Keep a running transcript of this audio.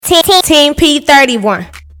Team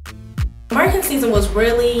P31. American season was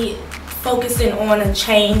really focusing on a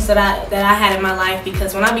change that I had in my life,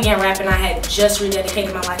 because when I began rapping, I had just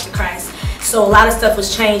rededicated my life to Christ. So a lot of stuff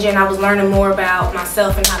was changing. I was learning more about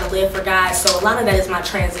myself and how to live for God. So a lot of that is my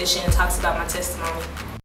transition. It talks about my testimony.